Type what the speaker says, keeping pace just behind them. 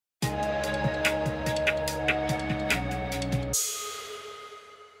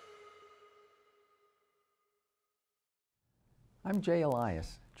I'm Jay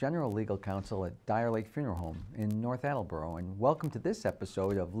Elias, General Legal Counsel at Dyer Lake Funeral Home in North Attleboro, and welcome to this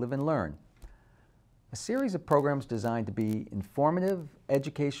episode of Live and Learn, a series of programs designed to be informative,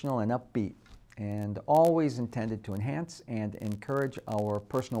 educational, and upbeat, and always intended to enhance and encourage our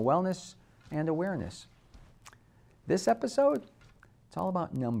personal wellness and awareness. This episode, it's all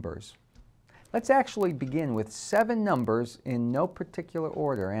about numbers. Let's actually begin with 7 numbers in no particular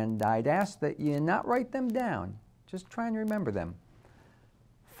order, and I'd ask that you not write them down. Just try and remember them.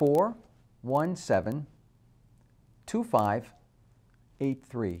 417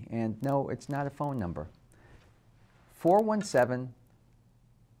 2583. And no, it's not a phone number. 417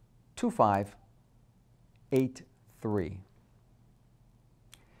 2583.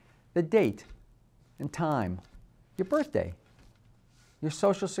 The date and time, your birthday, your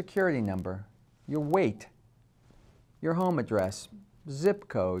social security number, your weight, your home address, zip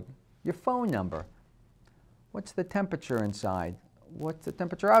code, your phone number. What's the temperature inside? What's the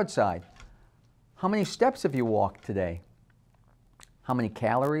temperature outside? How many steps have you walked today? How many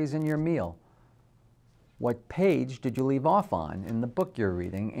calories in your meal? What page did you leave off on in the book you're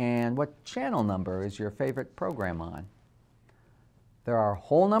reading? And what channel number is your favorite program on? There are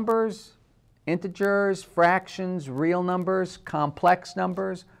whole numbers, integers, fractions, real numbers, complex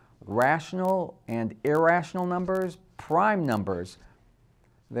numbers, rational and irrational numbers, prime numbers.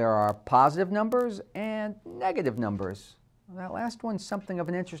 There are positive numbers and negative numbers. That last one's something of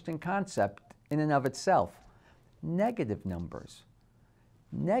an interesting concept in and of itself. Negative numbers.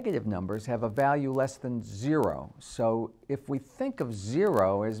 Negative numbers have a value less than 0. So if we think of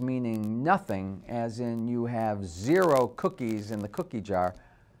 0 as meaning nothing, as in you have 0 cookies in the cookie jar,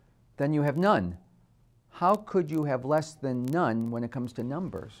 then you have none. How could you have less than none when it comes to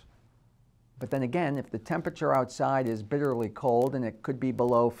numbers? But then again, if the temperature outside is bitterly cold and it could be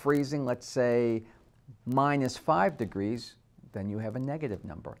below freezing, let's say -5 degrees, then you have a negative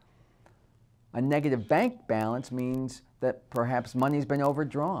number. A negative bank balance means that perhaps money's been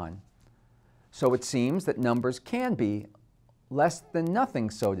overdrawn. So it seems that numbers can be less than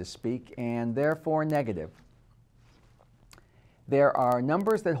nothing, so to speak, and therefore negative. There are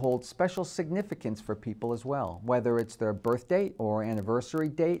numbers that hold special significance for people as well, whether it's their birth date or anniversary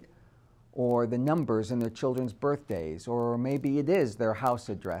date, or the numbers in their children's birthdays, or maybe it is their house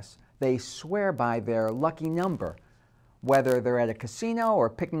address. They swear by their lucky number, whether they're at a casino or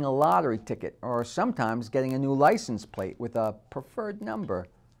picking a lottery ticket, or sometimes getting a new license plate with a preferred number.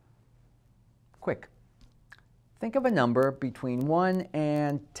 Quick, think of a number between 1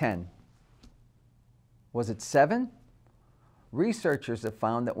 and 10. Was it 7? Researchers have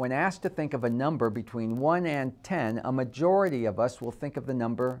found that when asked to think of a number between 1 and 10, a majority of us will think of the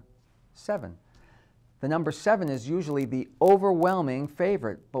number 7. The number 7 is usually the overwhelming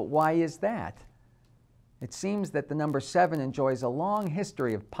favorite, but why is that? It seems that the number 7 enjoys a long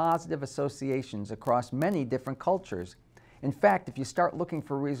history of positive associations across many different cultures. In fact, if you start looking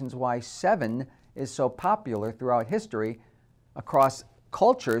for reasons why 7 is so popular throughout history, across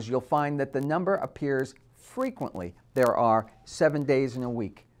cultures, you'll find that the number appears frequently. There are 7 days in a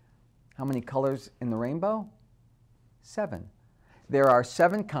week. How many colors in the rainbow? 7. There are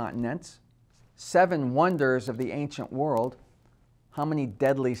 7 continents, 7 wonders of the ancient world. How many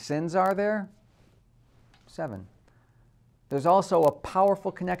deadly sins are there? 7. There's also a powerful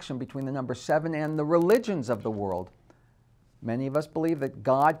connection between the number 7 and the religions of the world. Many of us believe that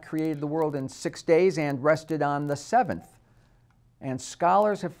God created the world in 6 days and rested on the 7th. And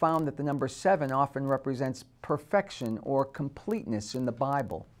scholars have found that the number 7 often represents perfection or completeness in the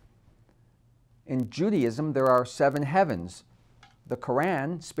Bible. In Judaism, there are 7 heavens. The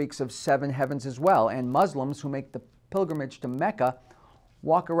Quran speaks of 7 heavens as well, and Muslims who make the pilgrimage to Mecca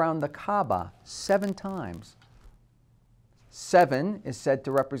walk around the Kaaba 7 times. 7 is said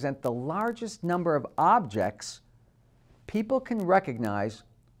to represent the largest number of objects people can recognize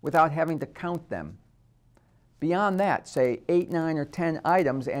without having to count them. Beyond that, say 8, 9, or 10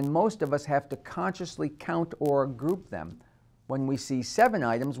 items, and most of us have to consciously count or group them. When we see 7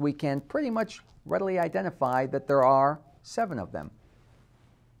 items, we can pretty much readily identify that there are 7 of them.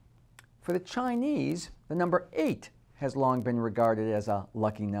 For the Chinese, the number 8 has long been regarded as a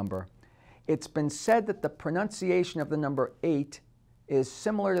lucky number. It's been said that the pronunciation of the number 8 is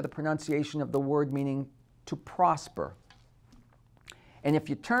similar to the pronunciation of the word meaning to prosper. And if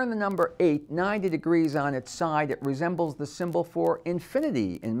you turn the number 8 90 degrees on its side, it resembles the symbol for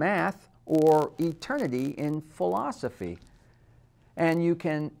infinity in math or eternity in philosophy. And you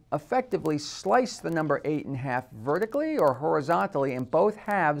can effectively slice the number 8 in half vertically or horizontally, and both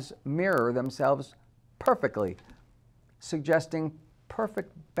halves mirror themselves perfectly, suggesting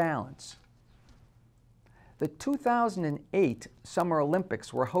perfect balance. The 2008 Summer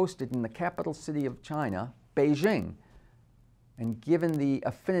Olympics were hosted in the capital city of China, Beijing. And given the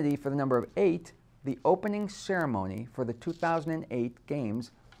affinity for the number of 8, the opening ceremony for the 2008 Games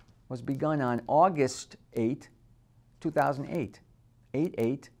was begun on August 8, 2008,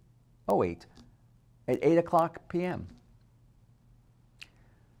 8808, at 8 o'clock p.m.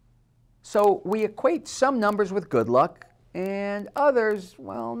 So we equate some numbers with good luck and others,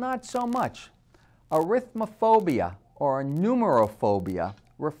 well, not so much. Arithmophobia or numerophobia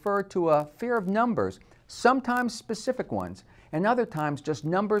refer to a fear of numbers, sometimes specific ones, and other times just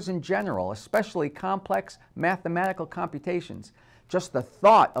numbers in general, especially complex mathematical computations. Just the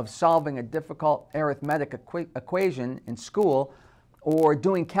thought of solving a difficult arithmetic equation in school or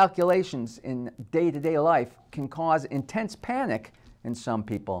doing calculations in day-to-day life can cause intense panic in some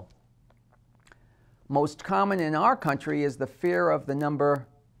people. Most common in our country is the fear of the number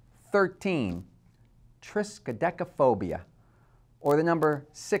 13, triskaidekaphobia, or the number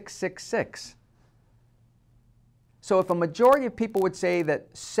 666. So if a majority of people would say that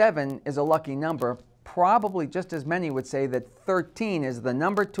 7 is a lucky number, probably just as many would say that 13 is the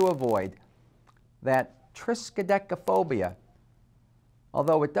number to avoid, that triskaidekaphobia.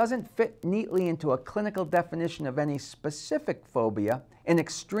 Although it doesn't fit neatly into a clinical definition of any specific phobia, in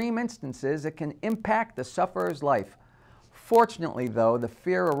extreme instances it can impact the sufferer's life. Fortunately, though, the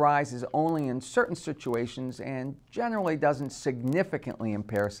fear arises only in certain situations and generally doesn't significantly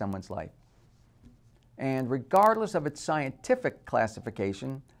impair someone's life. And regardless of its scientific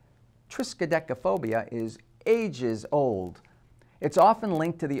classification, triskaidekaphobia is ages old. It's often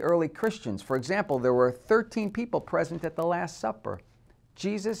linked to the early Christians. For example, there were 13 people present at the Last Supper,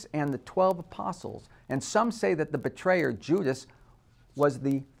 Jesus and the 12 apostles, and some say that the betrayer, Judas, was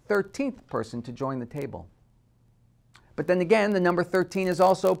the 13th person to join the table. But then again, the number 13 is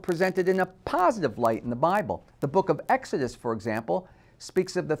also presented in a positive light in the Bible. The book of Exodus, for example,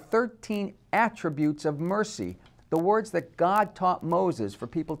 speaks of the 13 attributes of mercy, the words that God taught Moses for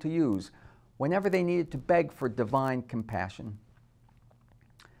people to use whenever they needed to beg for divine compassion.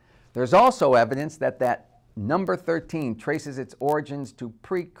 There's also evidence that number 13 traces its origins to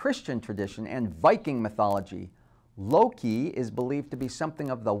pre-Christian tradition and Viking mythology. Loki is believed to be something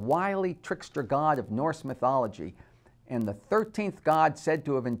of the wily trickster god of Norse mythology, and the 13th god said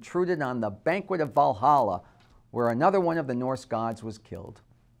to have intruded on the banquet of Valhalla, where another one of the Norse gods was killed.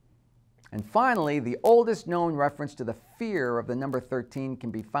 And finally, the oldest known reference to the fear of the number 13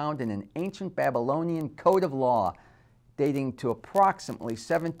 can be found in an ancient Babylonian code of law dating to approximately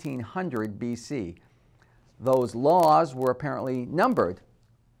 1700 BC. Those laws were apparently numbered,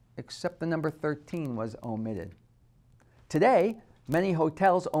 except the number 13 was omitted. Today, many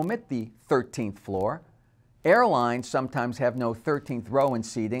hotels omit the 13th floor. Airlines sometimes have no 13th row in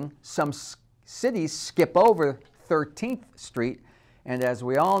seating. Some cities skip over 13th Street. And as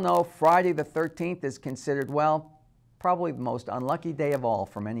we all know, Friday the 13th is considered, well, probably the most unlucky day of all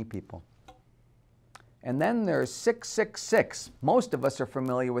for many people. And then there's 666. Most of us are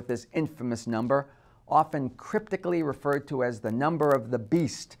familiar with this infamous number, often cryptically referred to as the number of the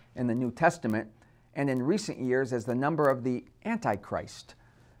beast in the New Testament, and in recent years as the number of the Antichrist.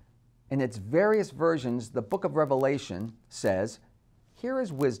 In its various versions, the book of Revelation says, "Here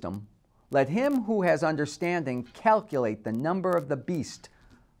is wisdom. Let him who has understanding calculate the number of the beast,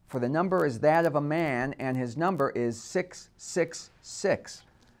 for the number is that of a man, and his number is 666.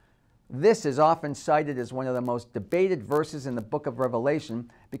 This is often cited as one of the most debated verses in the book of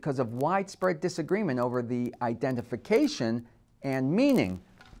Revelation because of widespread disagreement over the identification and meaning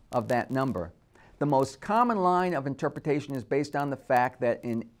of that number. The most common line of interpretation is based on the fact that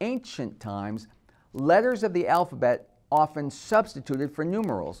in ancient times, letters of the alphabet often substituted for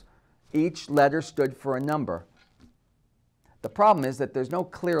numerals. Each letter stood for a number. The problem is that there's no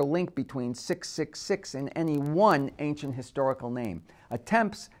clear link between 666 and any one ancient historical name.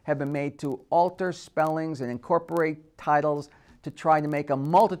 Attempts have been made to alter spellings and incorporate titles to try to make a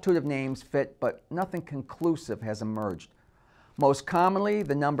multitude of names fit, but nothing conclusive has emerged. Most commonly,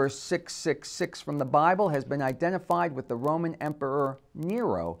 the number 666 from the Bible has been identified with the Roman Emperor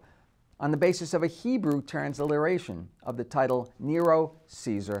Nero on the basis of a Hebrew transliteration of the title Nero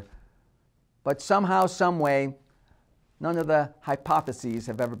Caesar. But somehow, some way, none of the hypotheses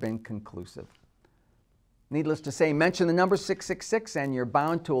have ever been conclusive. Needless to say, mention the number 666 and you're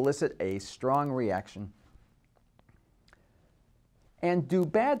bound to elicit a strong reaction. And do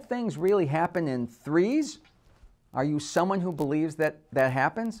bad things really happen in threes? Are you someone who believes that that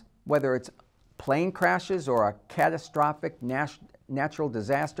happens? Whether it's plane crashes or a catastrophic natural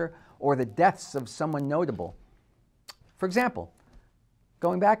disaster or the deaths of someone notable. For example,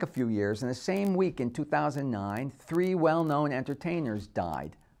 Going back a few years, in the same week in 2009, 3 well-known entertainers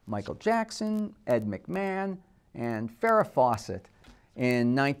died: Michael Jackson, Ed McMahon, and Farrah Fawcett.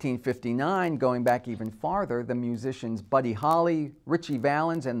 In 1959, going back even farther, the musicians Buddy Holly, Ritchie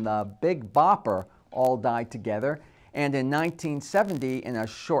Valens, and the Big Bopper all died together. And in 1970, in a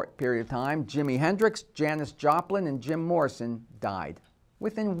short period of time, Jimi Hendrix, Janis Joplin, and Jim Morrison died,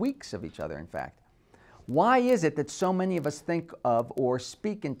 within weeks of each other, in fact. Why is it that so many of us think of or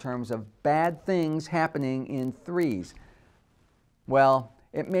speak in terms of bad things happening in threes? Well,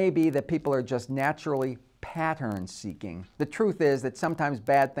 it may be that people are just naturally pattern seeking. The truth is that sometimes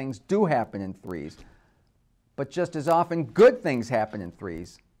bad things do happen in threes, but just as often good things happen in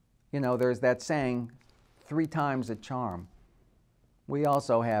threes. You know, there's that saying, 3 times a charm. We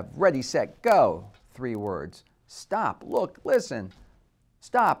also have ready, set, go, 3 words. Stop, look, listen.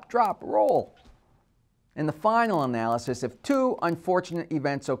 Stop, drop, roll. In the final analysis, if 2 unfortunate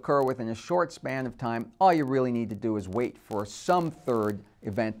events occur within a short span of time, all you really need to do is wait for some third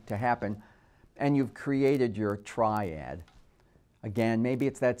event to happen, and you've created your triad. Again, maybe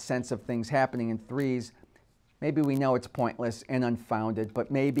it's that sense of things happening in threes. Maybe we know it's pointless and unfounded, but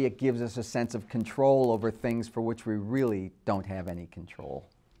maybe it gives us a sense of control over things for which we really don't have any control.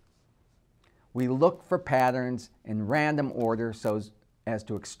 We look for patterns in random order so as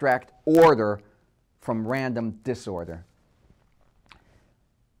to extract order from random disorder.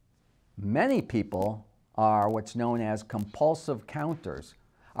 Many people are what's known as compulsive counters.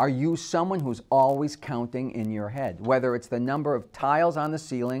 Are you someone who's always counting in your head? Whether it's the number of tiles on the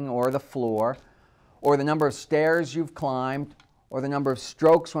ceiling or the floor, or the number of stairs you've climbed, or the number of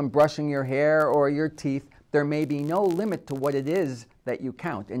strokes when brushing your hair or your teeth, there may be no limit to what it is that you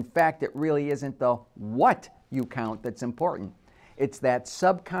count. In fact, it really isn't the what you count that's important. It's that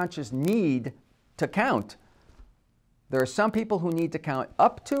subconscious need to count. There are some people who need to count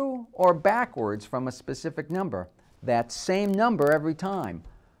up to or backwards from a specific number. That same number every time.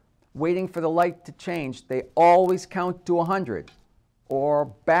 Waiting for the light to change, they always count to 100 or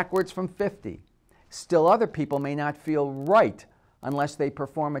backwards from 50. Still other people may not feel right unless they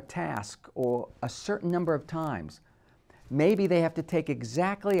perform a task or a certain number of times. Maybe they have to take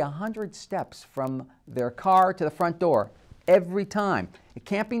exactly 100 steps from their car to the front door every time. It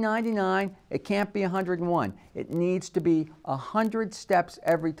can't be 99, it can't be 101. It needs to be 100 steps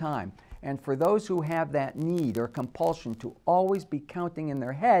every time. And for those who have that need or compulsion to always be counting in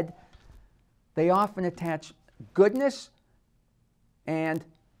their head, they often attach goodness and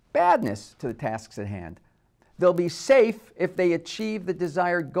badness to the tasks at hand. They'll be safe if they achieve the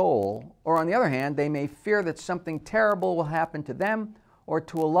desired goal, or on the other hand, they may fear that something terrible will happen to them or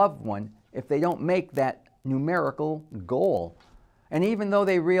to a loved one if they don't make that numerical goal. And even though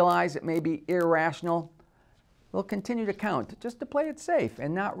they realize it may be irrational, they'll continue to count just to play it safe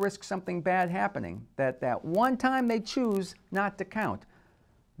and not risk something bad happening. That one time they choose not to count.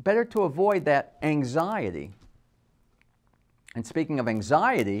 Better to avoid that anxiety. And speaking of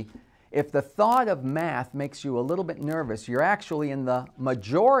anxiety, if the thought of math makes you a little bit nervous, you're actually in the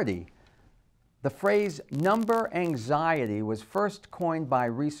majority. The phrase number anxiety was first coined by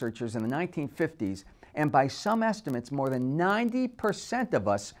researchers in the 1950s, and by some estimates, more than 90% of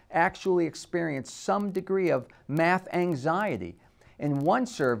us actually experience some degree of math anxiety. In one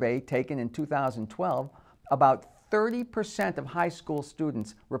survey taken in 2012, about 30% of high school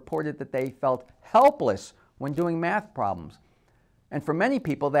students reported that they felt helpless when doing math problems. And for many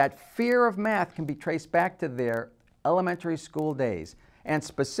people, that fear of math can be traced back to their elementary school days, and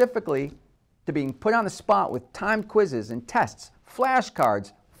specifically to being put on the spot with timed quizzes and tests,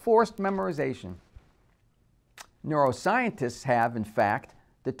 flashcards, forced memorization. Neuroscientists have, in fact,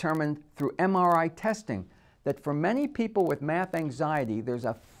 determined through MRI testing that for many people with math anxiety, there's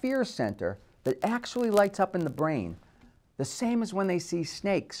a fear center that actually lights up in the brain, the same as when they see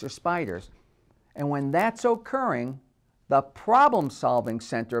snakes or spiders. And when that's occurring, the problem-solving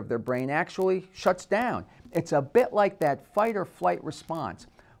center of their brain actually shuts down. It's a bit like that fight or flight response.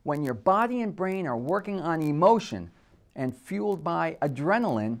 When your body and brain are working on emotion and fueled by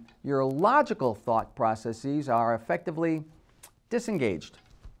adrenaline, your logical thought processes are effectively disengaged.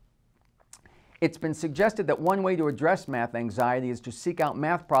 It's been suggested that one way to address math anxiety is to seek out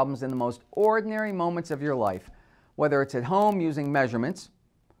math problems in the most ordinary moments of your life, whether it's at home using measurements,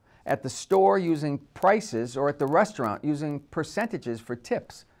 at the store using prices, or at the restaurant using percentages for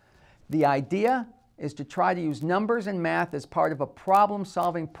tips. The idea is to try to use numbers and math as part of a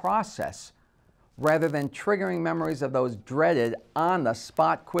problem-solving process rather than triggering memories of those dreaded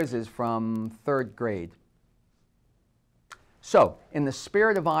on-the-spot quizzes from 3rd grade. So, in the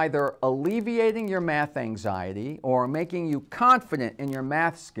spirit of either alleviating your math anxiety or making you confident in your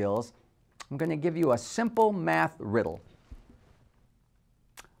math skills, I'm going to give you a simple math riddle.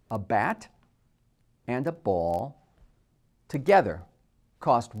 A bat and a ball together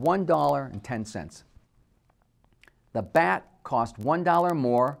cost $1.10. The bat cost $1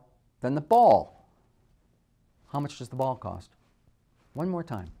 more than the ball. How much does the ball cost? One more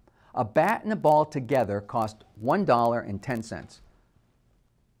time. A bat and a ball together cost $1.10.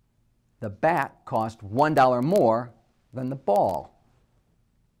 The bat cost $1 more than the ball.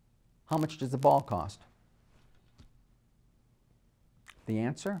 How much does the ball cost? The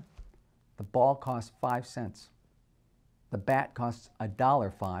answer? The ball costs 5 cents. The bat costs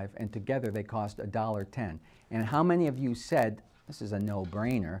 $1.05, and together they cost $1.10. And how many of you said, this is a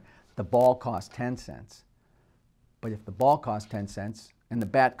no-brainer, the ball costs 10 cents? But if the ball costs 10 cents and the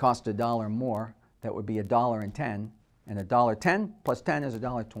bat cost $1 more, that would be $1.10, and $1.10 plus 10 is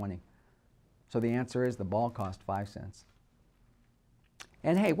 $1.20. So the answer is the ball cost 5 cents.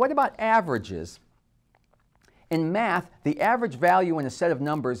 And hey, what about averages? In math, the average value in a set of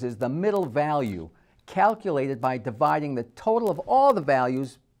numbers is the middle value, calculated by dividing the total of all the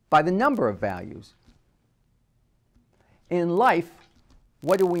values by the number of values. In life,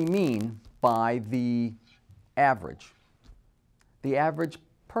 what do we mean by the average? The average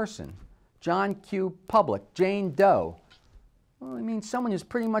person. John Q. Public, Jane Doe. Well, it means someone who's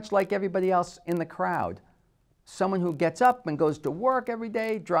pretty much like everybody else in the crowd. Someone who gets up and goes to work every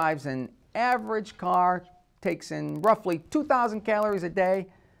day, drives an average car, takes in roughly 2,000 calories a day.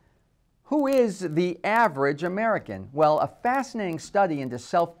 Who is the average American? Well, a fascinating study into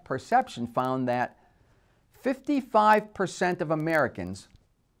self-perception found that 55% of Americans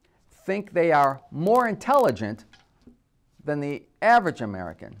think they are more intelligent than the average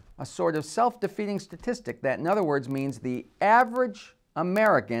American, a sort of self-defeating statistic that, in other words, means the average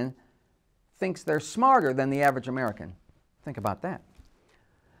American thinks they're smarter than the average American. Think about that.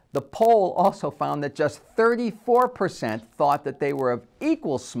 The poll also found that just 34% thought that they were of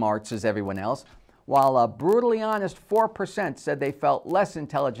equal smarts as everyone else, while a brutally honest 4% said they felt less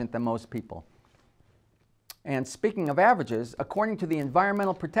intelligent than most people. And speaking of averages, according to the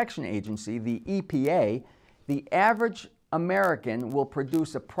Environmental Protection Agency, the EPA, the average American will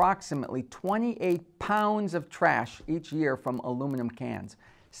produce approximately 28 pounds of trash each year from aluminum cans,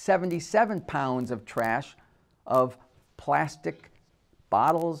 77 pounds of trash of plastic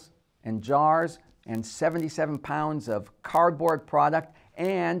bottles and jars, and 77 pounds of cardboard product,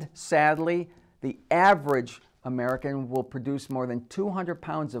 and sadly, the average American will produce more than 200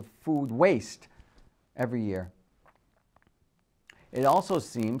 pounds of food waste every year. It also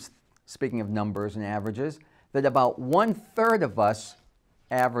seems, speaking of numbers and averages, that about 1/3 of us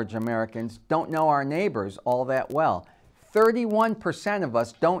average Americans don't know our neighbors all that well. 31% of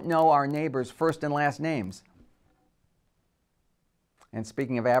us don't know our neighbors' first and last names. And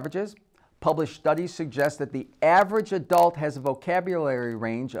speaking of averages, published studies suggest that the average adult has a vocabulary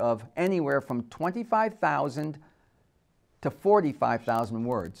range of anywhere from 25,000 to 45,000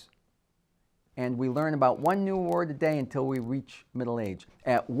 words. And we learn about one new word a day until we reach middle age.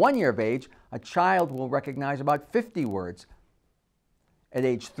 At 1 year of age, a child will recognize about 50 words. At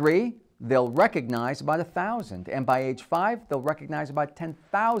age 3, they'll recognize about 1,000. And by age 5, they'll recognize about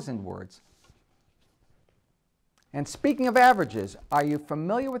 10,000 words. And speaking of averages, are you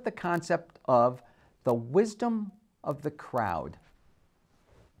familiar with the concept of the wisdom of the crowd?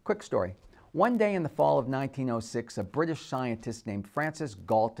 Quick story. One day in the fall of 1906, a British scientist named Francis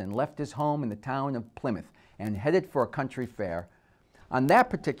Galton left his home in the town of Plymouth and headed for a country fair. On that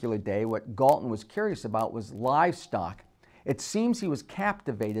particular day, what Galton was curious about was livestock. It seems he was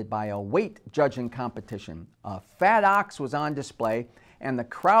captivated by a weight judging competition. A fat ox was on display, and the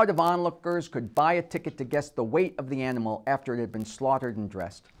crowd of onlookers could buy a ticket to guess the weight of the animal after it had been slaughtered and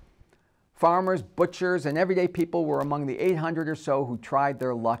dressed. Farmers, butchers, and everyday people were among the 800 or so who tried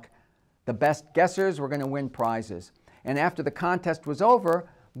their luck. The best guessers were going to win prizes. And after the contest was over,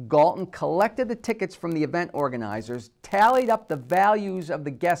 Galton collected the tickets from the event organizers, tallied up the values of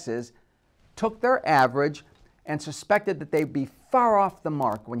the guesses, took their average, and suspected that they'd be far off the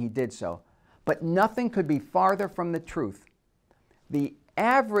mark when he did so. But nothing could be farther from the truth. The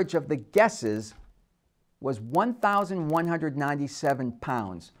average of the guesses was 1,197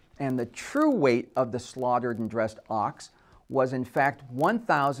 pounds, and the true weight of the slaughtered and dressed ox was in fact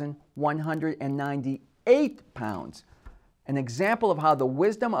 1,198 pounds. An example of how the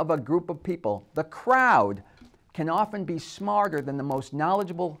wisdom of a group of people, the crowd, can often be smarter than the most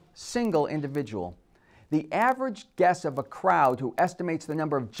knowledgeable single individual. The average guess of a crowd who estimates the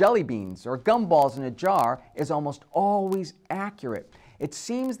number of jelly beans or gumballs in a jar is almost always accurate. It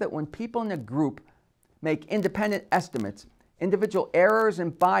seems that when people in a group make independent estimates, individual errors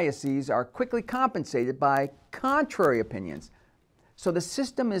and biases are quickly compensated by contrary opinions. So the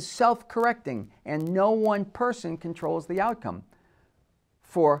system is self-correcting and no one person controls the outcome.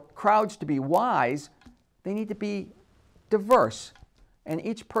 For crowds to be wise, they need to be diverse, and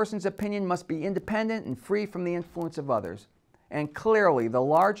each person's opinion must be independent and free from the influence of others. And clearly, the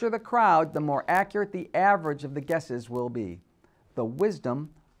larger the crowd, the more accurate the average of the guesses will be. The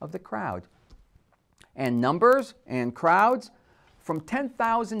wisdom of the crowd. And numbers and crowds, from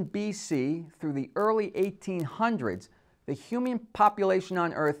 10,000 BC through the early 1800s, the human population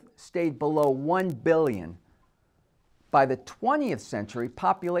on Earth stayed below 1 billion. By the 20th century,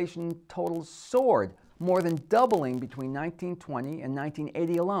 population totals soared, more than doubling between 1920 and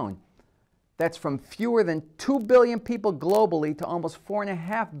 1980 alone. That's from fewer than 2 billion people globally to almost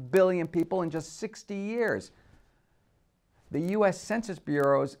 4.5 billion people in just 60 years. The U.S. Census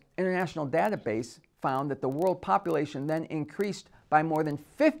Bureau's international database found that the world population then increased by more than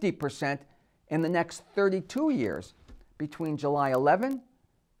 50% in the next 32 years, between July 11,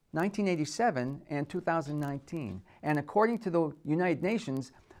 1987 and 2019. And according to the United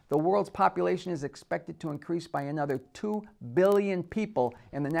Nations, the world's population is expected to increase by another 2 billion people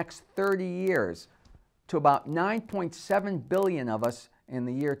in the next 30 years to about 9.7 billion of us in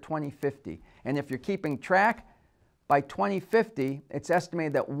the year 2050. And if you're keeping track, by 2050, it's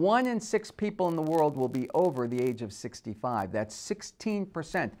estimated that 1 in 6 people in the world will be over the age of 65. That's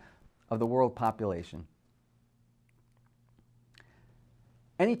 16% of the world population.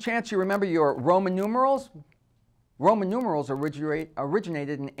 Any chance you remember your Roman numerals? Roman numerals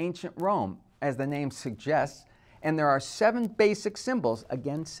originated in ancient Rome, as the name suggests, and there are 7 basic symbols,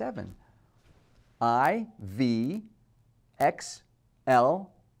 again 7. I, V, X,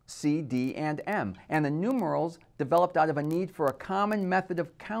 L, C, D, and M. And the numerals developed out of a need for a common method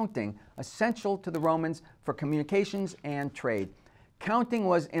of counting, essential to the Romans for communications and trade. Counting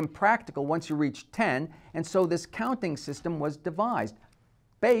was impractical once you reached 10, and so this counting system was devised,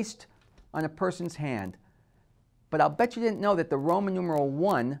 based on a person's hand. But I'll bet you didn't know that the Roman numeral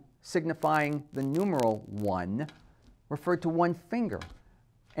 1, signifying the numeral 1, referred to one finger.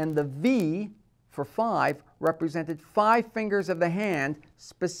 And the V for 5 represented 5 fingers of the hand,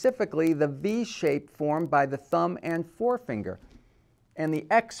 specifically the V shape formed by the thumb and forefinger. And the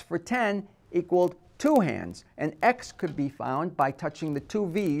X for 10 equaled 2 hands. And X could be found by touching the 2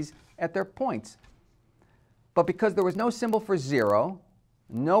 V's at their points. But because there was no symbol for 0,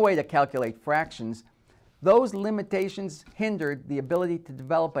 no way to calculate fractions, those limitations hindered the ability to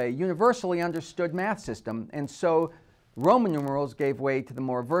develop a universally understood math system, and so Roman numerals gave way to the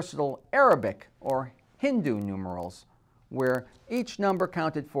more versatile Arabic or Hindu numerals, where each number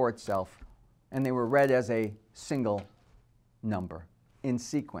counted for itself, and they were read as a single number in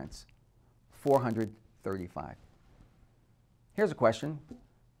sequence, 435. Here's a question.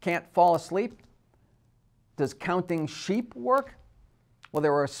 Can't fall asleep? Does counting sheep work? Well,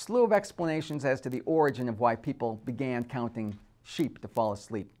 there were a slew of explanations as to the origin of why people began counting sheep to fall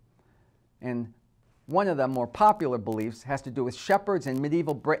asleep. And one of the more popular beliefs has to do with shepherds in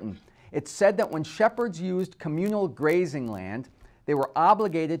medieval Britain. It's said that when shepherds used communal grazing land, they were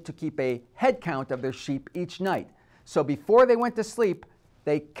obligated to keep a head count of their sheep each night. So before they went to sleep,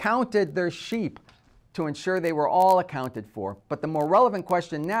 they counted their sheep to ensure they were all accounted for. But the more relevant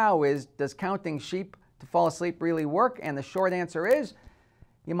question now is, does counting sheep to fall asleep really work? And the short answer is,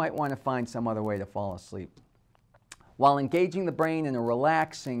 you might want to find some other way to fall asleep. While engaging the brain in a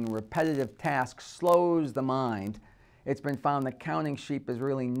relaxing, repetitive task slows the mind, it's been found that counting sheep is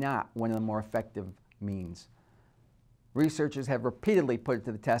really not one of the more effective means. Researchers have repeatedly put it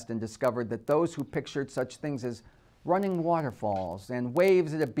to the test and discovered that those who pictured such things as running waterfalls and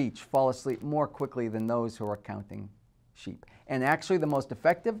waves at a beach fall asleep more quickly than those who are counting sheep. And actually the most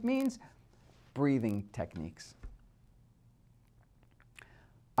effective means? Breathing techniques.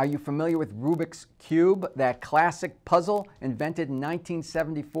 Are you familiar with Rubik's Cube, that classic puzzle invented in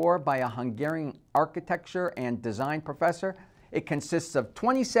 1974 by a Hungarian architecture and design professor? It consists of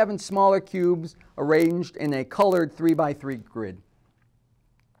 27 smaller cubes arranged in a colored 3x3 grid.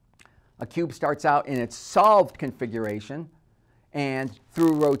 A cube starts out in its solved configuration, and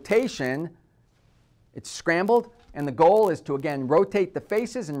through rotation, it's scrambled, and the goal is to again rotate the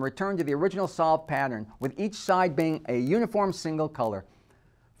faces and return to the original solved pattern, with each side being a uniform single color.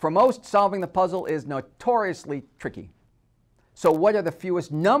 For most, solving the puzzle is notoriously tricky. So what are the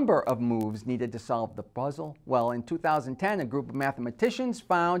fewest number of moves needed to solve the puzzle? Well, in 2010, a group of mathematicians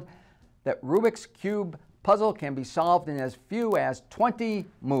found that Rubik's Cube puzzle can be solved in as few as 20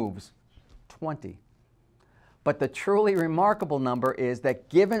 moves. 20. But the truly remarkable number is that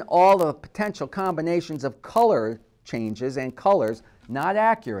given all the potential combinations of color changes and colors, not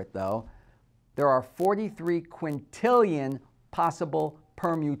accurate though, there are 43 quintillion possible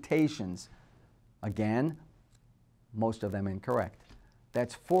permutations. Again, most of them incorrect.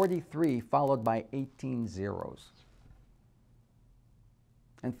 That's 43 followed by 18 zeros.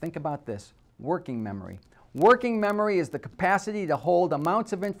 And think about this, working memory. Working memory is the capacity to hold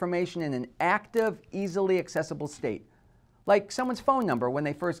amounts of information in an active, easily accessible state, like someone's phone number when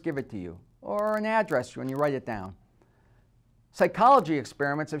they first give it to you, or an address when you write it down. Psychology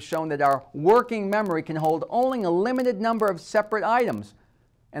experiments have shown that our working memory can hold only a limited number of separate items,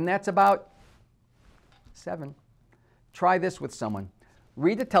 and that's about 7. Try this with someone.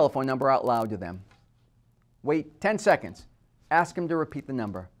 Read the telephone number out loud to them. Wait 10 seconds. Ask them to repeat the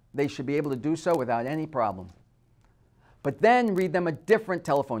number. They should be able to do so without any problem. But then read them a different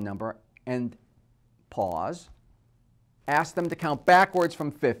telephone number and pause. Ask them to count backwards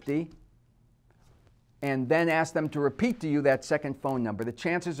from 50, and then ask them to repeat to you that second phone number. The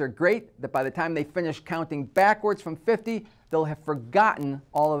chances are great that by the time they finish counting backwards from 50, they'll have forgotten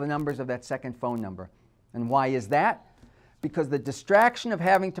all of the numbers of that second phone number. And why is that? Because the distraction of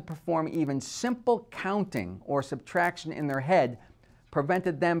having to perform even simple counting or subtraction in their head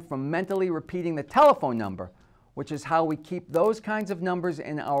prevented them from mentally repeating the telephone number, which is how we keep those kinds of numbers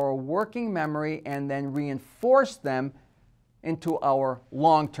in our working memory and then reinforce them into our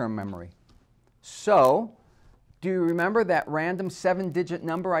long-term memory. So, do you remember that random 7-digit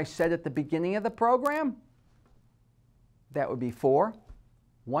number I said at the beginning of the program? That would be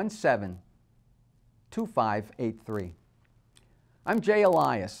 4172583. I'm Jay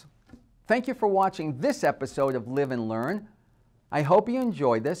Elias. Thank you for watching this episode of Live and Learn. I hope you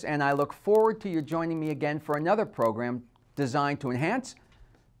enjoyed this, and I look forward to you joining me again for another program designed to enhance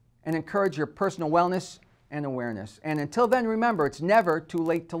and encourage your personal wellness and awareness. And until then, remember, it's never too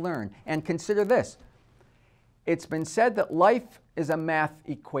late to learn. And consider this. It's been said that life is a math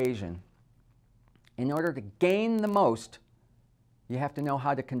equation. In order to gain the most, you have to know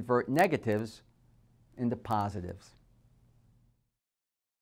how to convert negatives into positives.